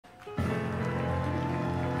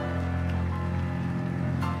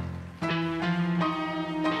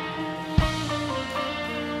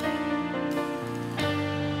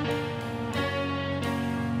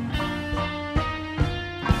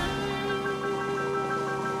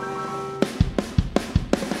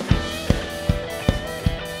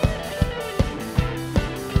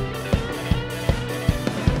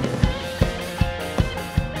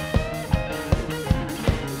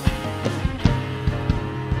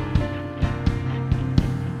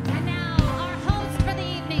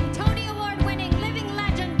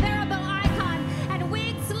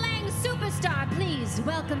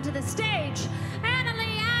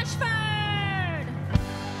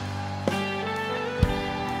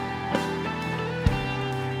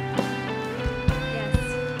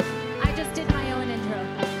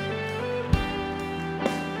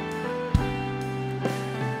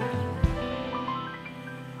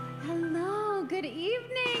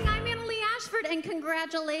morning. I'm Annaleigh Ashford, and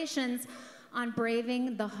congratulations on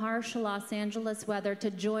braving the harsh Los Angeles weather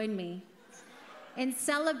to join me in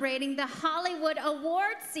celebrating the Hollywood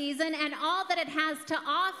awards season and all that it has to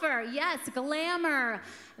offer. Yes, glamour,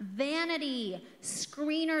 vanity,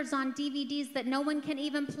 screeners on DVDs that no one can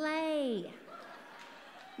even play,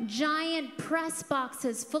 giant press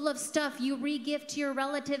boxes full of stuff you re-gift to your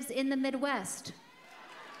relatives in the Midwest,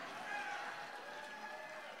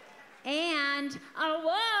 and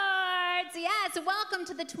awards. Yes, welcome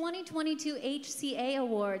to the 2022 HCA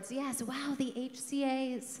Awards. Yes, wow, the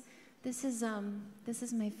HCAs. This is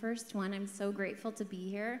my first one. I'm so grateful to be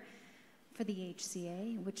here for the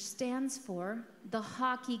HCA, which stands for the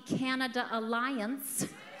Hockey Canada Alliance.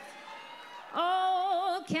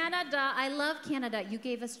 Oh, Canada. I love Canada. You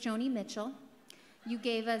gave us Joni Mitchell. You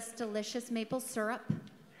gave us delicious maple syrup.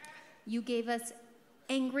 You gave us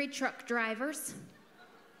angry truck drivers.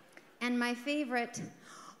 And my favorite,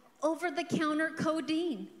 over-the-counter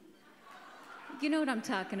codeine. You know what I'm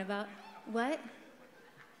talking about. What?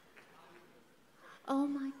 Oh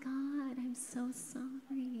my God, I'm so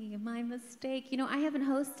sorry. My mistake. You know, I haven't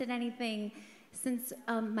hosted anything since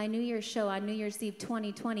my New Year's show on New Year's Eve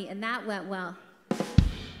 2020, and that went well.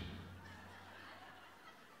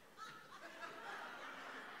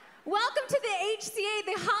 Welcome to the HCA,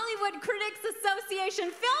 the Hollywood Critics Association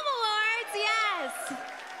Film Awards, yes!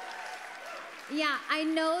 Yeah, I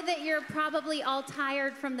know that you're probably all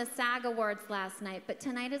tired from the SAG Awards last night, but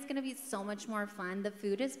tonight is gonna be so much more fun. The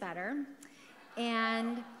food is better,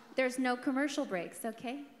 and there's no commercial breaks,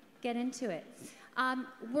 okay? Get into it.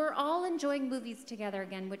 We're all enjoying movies together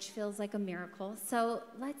again, which feels like a miracle. So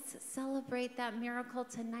let's celebrate that miracle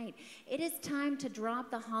tonight. It is time to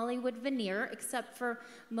drop the Hollywood veneer, except for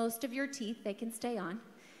most of your teeth, they can stay on.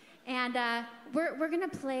 And we're gonna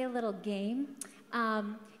play a little game.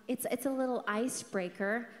 It's a little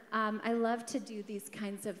icebreaker. I love to do these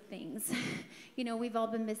kinds of things. You know, we've all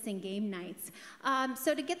been missing game nights.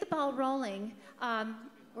 So to get the ball rolling,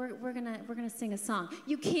 we're gonna sing a song.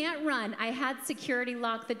 You can't run. I had security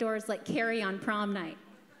lock the doors like Carrie on prom night.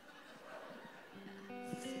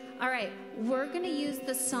 All right, we're gonna use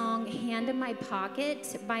the song "Hand in My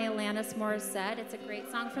Pocket" by Alanis Morissette. It's a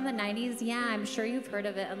great song from the 90s. Yeah, I'm sure you've heard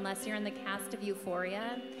of it unless you're in the cast of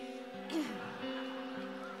Euphoria.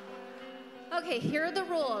 Okay, here are the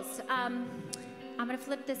rules. I'm gonna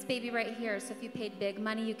flip this baby right here, so if you paid big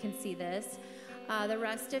money, you can see this. The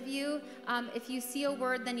rest of you, if you see a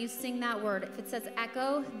word, then you sing that word. If it says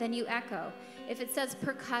echo, then you echo. If it says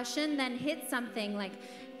percussion, then hit something, like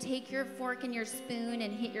take your fork and your spoon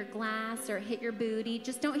and hit your glass or hit your booty.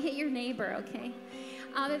 Just don't hit your neighbor, okay?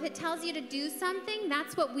 If it tells you to do something,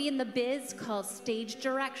 that's what we in the biz call stage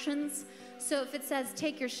directions. So if it says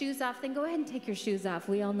take your shoes off, then go ahead and take your shoes off.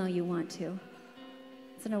 We all know you want to.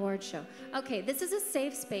 It's an award show. Okay, this is a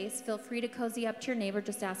safe space. Feel free to cozy up to your neighbor.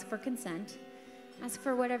 Just ask for consent. Ask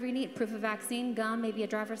for whatever you need. Proof of vaccine, gum, maybe a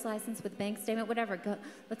driver's license with bank statement, whatever. Go.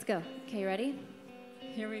 Let's go. Okay, ready?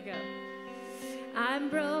 Here we go. I'm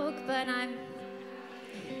broke, but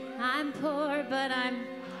I'm poor, but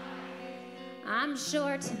I'm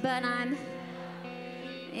short, but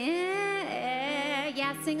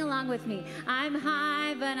yeah, sing along with me. I'm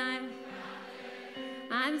high, but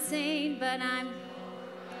I'm sane, but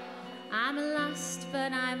I'm lost,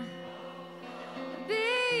 but I'm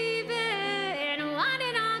baby. And what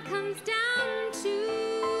it all comes down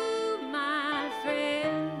to, my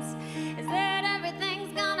friends, is that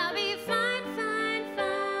everything's gonna be fine, fine,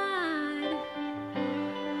 fine.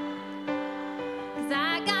 'Cause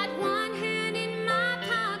I got one hand in my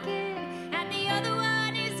pocket and the other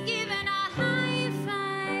one is giving a high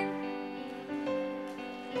five.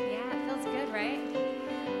 Yeah, it feels good, right?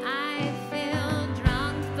 I feel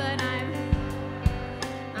drunk, but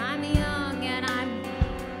I'm young and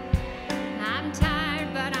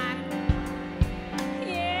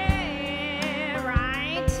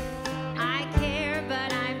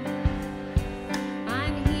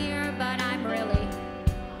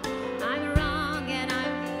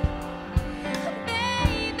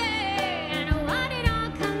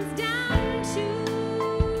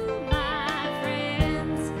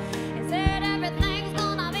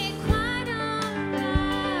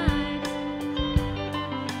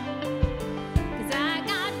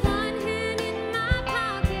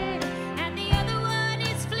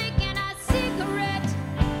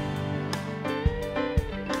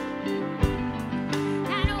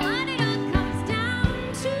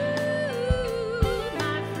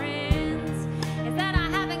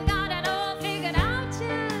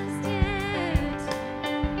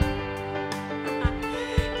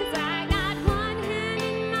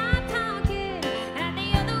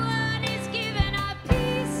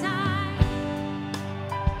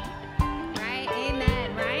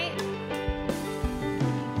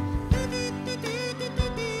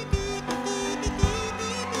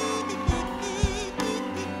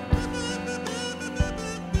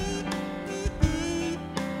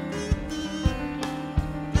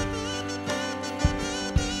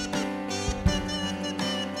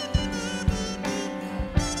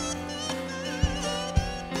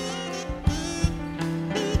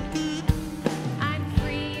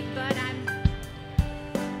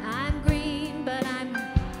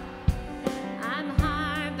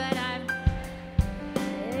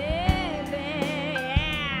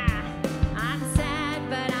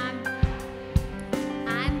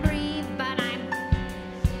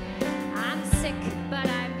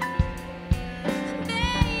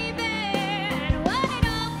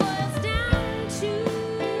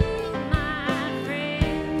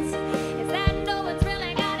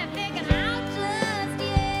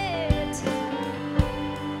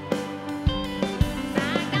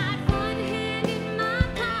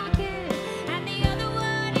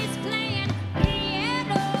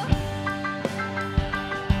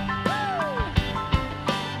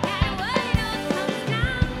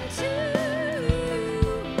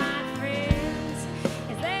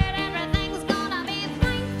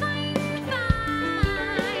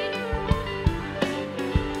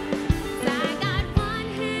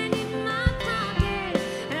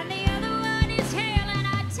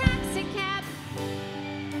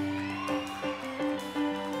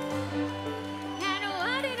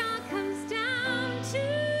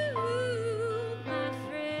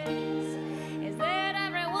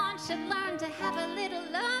have a little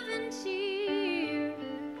love and cheer.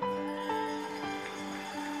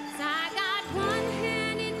 So I got one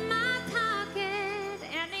hand in my pocket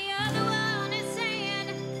and the other one is saying,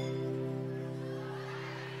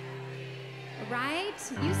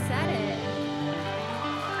 right? You said it.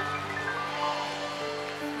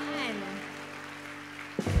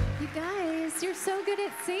 You guys, you're so good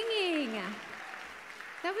at singing.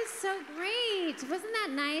 That was so great. Wasn't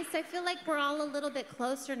that nice? I feel like we're all a little bit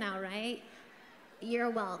closer now, right?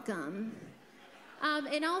 You're welcome.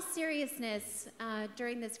 In all seriousness,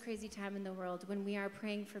 during this crazy time in the world, when we are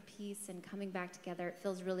praying for peace and coming back together, it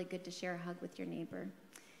feels really good to share a hug with your neighbor,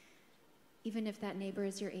 even if that neighbor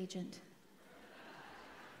is your agent.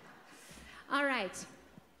 All right.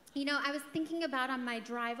 You know, I was thinking about on my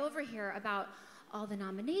drive over here about all the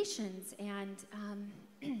nominations, and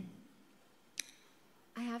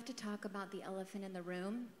I have to talk about the elephant in the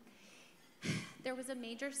room. There was a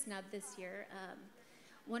major snub this year.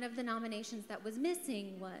 One of the nominations that was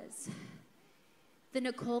missing was the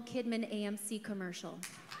Nicole Kidman AMC commercial.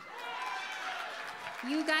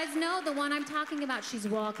 You guys know the one I'm talking about. She's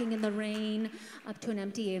walking in the rain up to an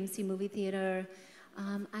empty AMC movie theater.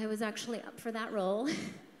 I was actually up for that role.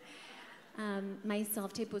 My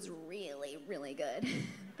self-tape was really, really good.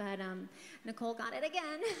 But Nicole got it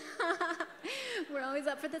again. We're always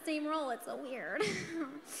up for the same role. It's so weird.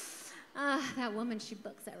 That woman, she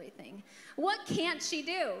books everything. What can't she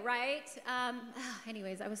do, right?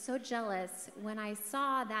 Anyways, I was so jealous when I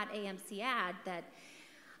saw that AMC ad that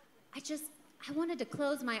I wanted to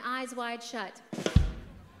close my eyes wide shut.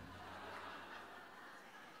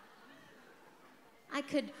 I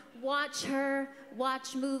could watch her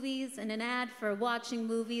watch movies and an ad for watching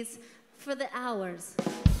movies for the hours.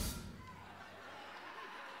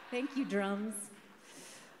 Thank you, drums.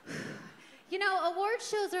 You know, award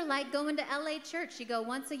shows are like going to LA church. You go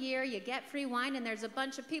once a year, you get free wine, and there's a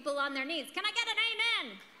bunch of people on their knees. Can I get an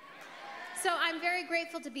amen? So I'm very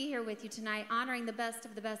grateful to be here with you tonight, honoring the best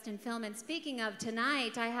of the best in film. And speaking of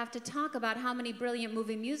tonight, I have to talk about how many brilliant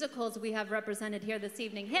movie musicals we have represented here this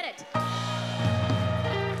evening. Hit it.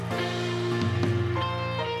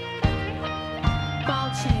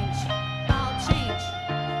 Ball change, ball change,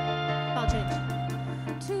 ball change.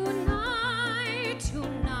 Tonight,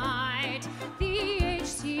 tonight, the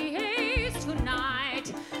HCA's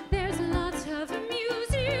tonight. There's lots of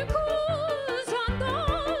musicals on the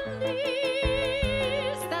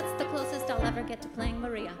list. That's the closest I'll ever get to playing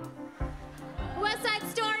Maria. West Side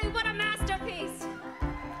Story, what a masterpiece.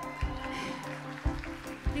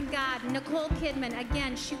 Thank God, Nicole Kidman,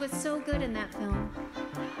 again, she was so good in that film.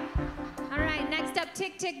 All right, next up,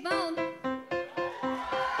 Tick, Tick, Boom. Yes,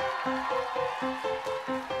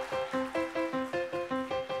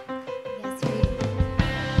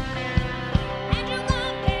 Andrew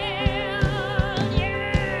Garfield,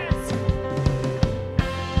 yes.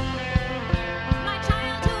 My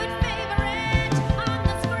childhood favorite on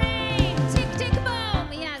the screen, Tick, Tick, Boom.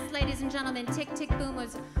 Yes, ladies and gentlemen, Tick, Tick, Boom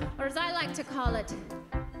was, or as I like to call it,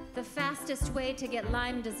 the fastest way to get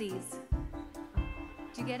Lyme disease.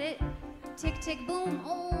 Do you get it? Tick, tick, boom.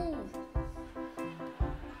 Oh.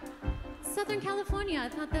 Southern California, I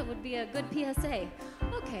thought that would be a good PSA.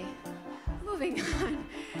 Okay, moving on.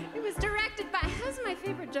 It was directed by, that was my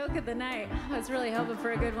favorite joke of the night. I was really hoping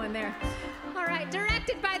for a good one there. All right,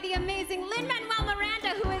 directed by the amazing Lin-Manuel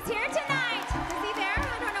Miranda, who is here tonight. Is he there?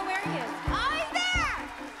 I don't know where he is. Oh, he's there!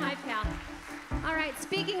 Hi, pal. All right,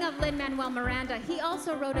 speaking of Lin-Manuel Miranda, he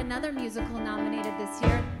also wrote another musical nominated this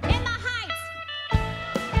year, In the Heights.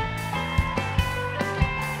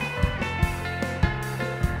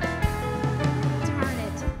 Darn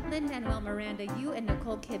it, Lin-Manuel Miranda, you and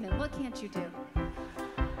Nicole Kidman, what can't you do?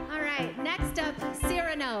 All right, next up,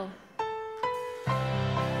 Cyrano.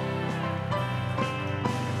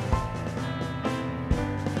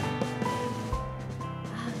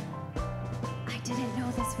 I didn't know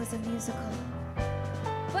this was a musical.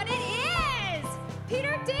 But it is!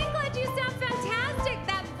 Peter Dinklage, you sound fantastic.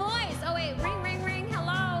 That voice. Oh, wait, ring, ring, ring.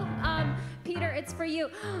 Hello. Peter, it's for you.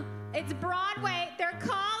 It's Broadway. They're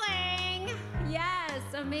calling. Yes,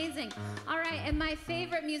 amazing. All right, and my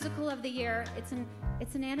favorite musical of the year, it's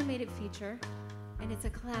an animated feature, and it's a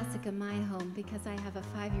classic in my home because I have a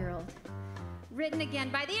 5-year-old. Written again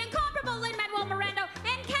by the incomparable Lin-Manuel Miranda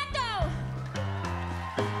and Kendo.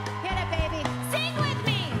 Hit it, baby. Sing with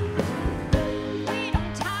me.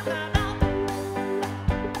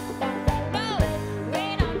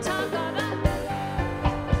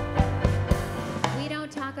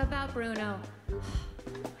 Bruno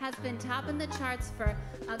has been topping the charts for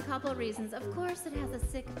a couple reasons. Of course, it has a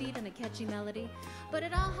sick beat and a catchy melody, but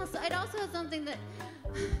it also has something that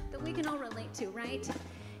that we can all relate to, right?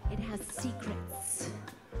 It has secrets.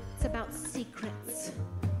 It's about secrets.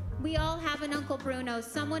 We all have an Uncle Bruno,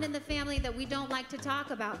 someone in the family that we don't like to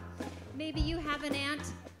talk about. Maybe you have an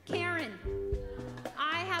Aunt Karen.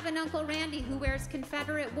 I have an Uncle Randy who wears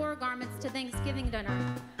Confederate war garments to Thanksgiving dinner.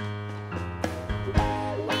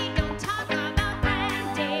 We don't talk about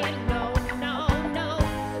Randy, no, no, no.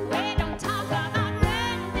 We don't talk about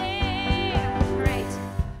Randy. Right.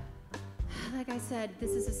 Like I said,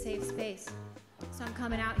 this is a safe space, so I'm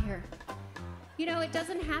coming out here. You know, it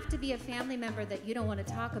doesn't have to be a family member that you don't want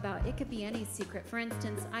to talk about. It could be any secret. For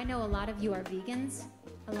instance, I know a lot of you are vegans,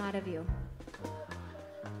 a lot of you.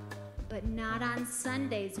 But not on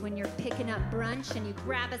Sundays when you're picking up brunch and you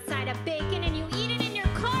grab a side of bacon and you eat it in your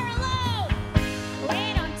car alone.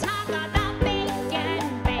 We don't talk about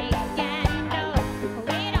bacon, bacon, no.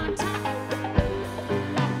 We don't talk.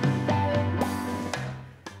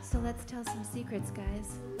 So let's tell some secrets,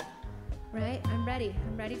 guys. Right? I'm ready.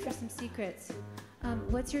 I'm ready for some secrets.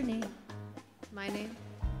 What's your name? My name?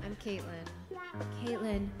 I'm Caitlin.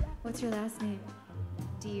 Caitlin. What's your last name?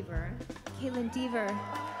 Deaver. Caitlin Deaver.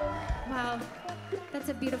 Wow, that's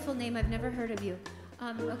a beautiful name. I've never heard of you.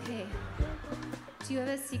 Okay. Do you have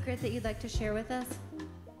a secret that you'd like to share with us?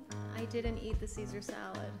 I didn't eat the Caesar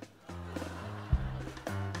salad.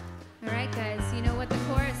 All right, guys, you know what the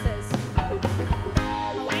chorus is.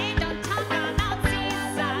 We don't talk about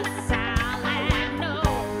Caesar salad, no.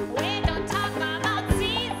 We don't talk about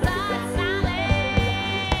Caesar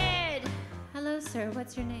salad. Hello, sir.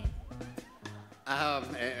 What's your name?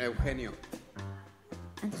 Eugenio.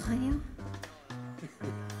 Antonio?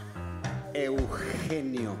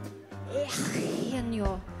 Eugenio.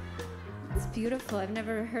 Eugenio. It's beautiful. I've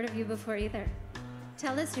never heard of you before either.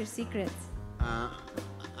 Tell us your secrets.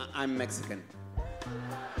 I'm Mexican.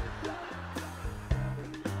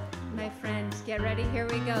 My friend, get ready. Here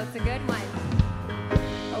we go. It's a good one.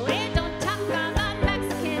 We don't talk about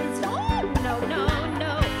Mexicans. Oh, no, no,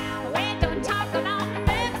 no. We don't talk about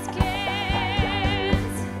Mexicans.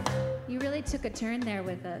 You really took a turn there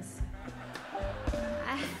with us.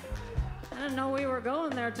 I didn't know we were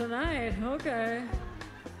going there tonight. Okay.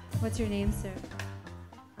 What's your name, sir?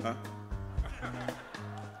 Huh?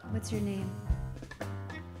 What's your name?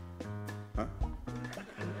 Huh?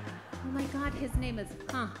 Oh my God, his name is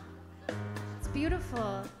Huh. It's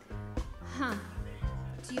beautiful. Huh.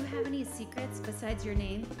 Do you have any secrets besides your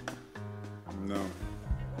name? No.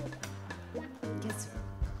 Guess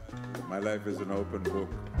My life is an open book.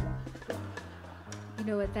 you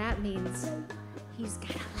know what that means. He's got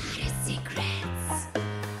a lot of secrets.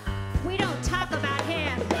 We don't talk about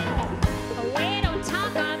him. We don't talk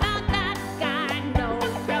about that guy. No,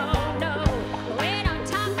 no, no. We don't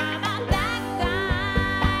talk about that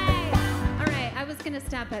guy. All right, I was going to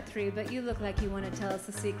stop at 3, but you look like you want to tell us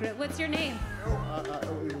a secret. What's your name?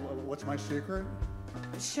 What's my secret?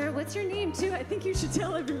 Sure, what's your name, too? I think you should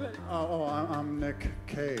tell everybody. I'm Nick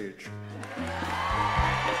Cage.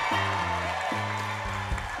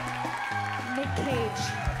 Nick Cage.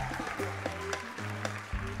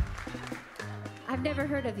 I've never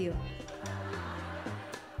heard of you.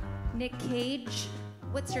 Nick Cage,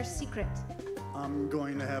 what's your secret? I'm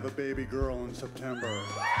going to have a baby girl in September.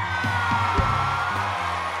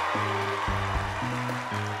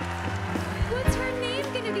 What's her name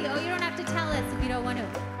gonna be? Oh, you don't have to tell us if you don't want to.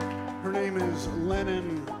 Her name is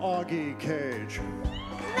Lennon Augie Cage.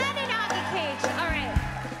 Lennon Augie Cage, all right.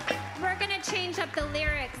 We're gonna change up the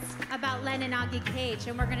lyrics about Lennon Augie Cage,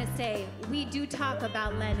 and we're gonna say, we do talk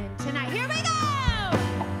about Lennon tonight. Here we go!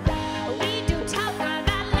 We do talk about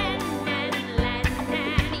Lennon,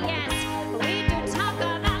 Lennon, yes. We do talk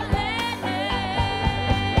about Lennon.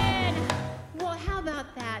 Well, how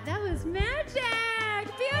about that? That was magic!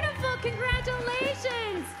 Beautiful,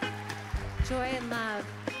 congratulations! Joy and love.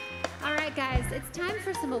 All right, guys, it's time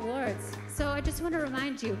for some awards. So I just want to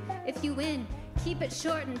remind you, if you win, keep it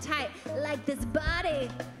short and tight, like this body.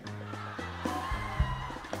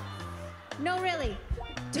 No, really,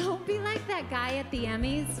 don't be like that guy at the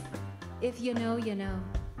Emmys. If you know, you know.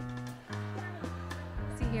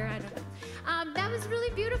 See here, I don't know. That was really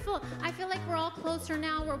beautiful. I feel like we're all closer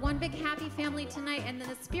now. We're one big happy family tonight, and in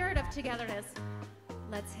the spirit of togetherness,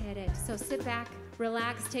 let's hit it. So sit back,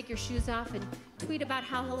 relax, take your shoes off, and tweet about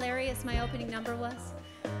how hilarious my opening number was.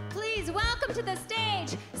 Please welcome to the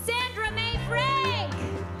stage, Sam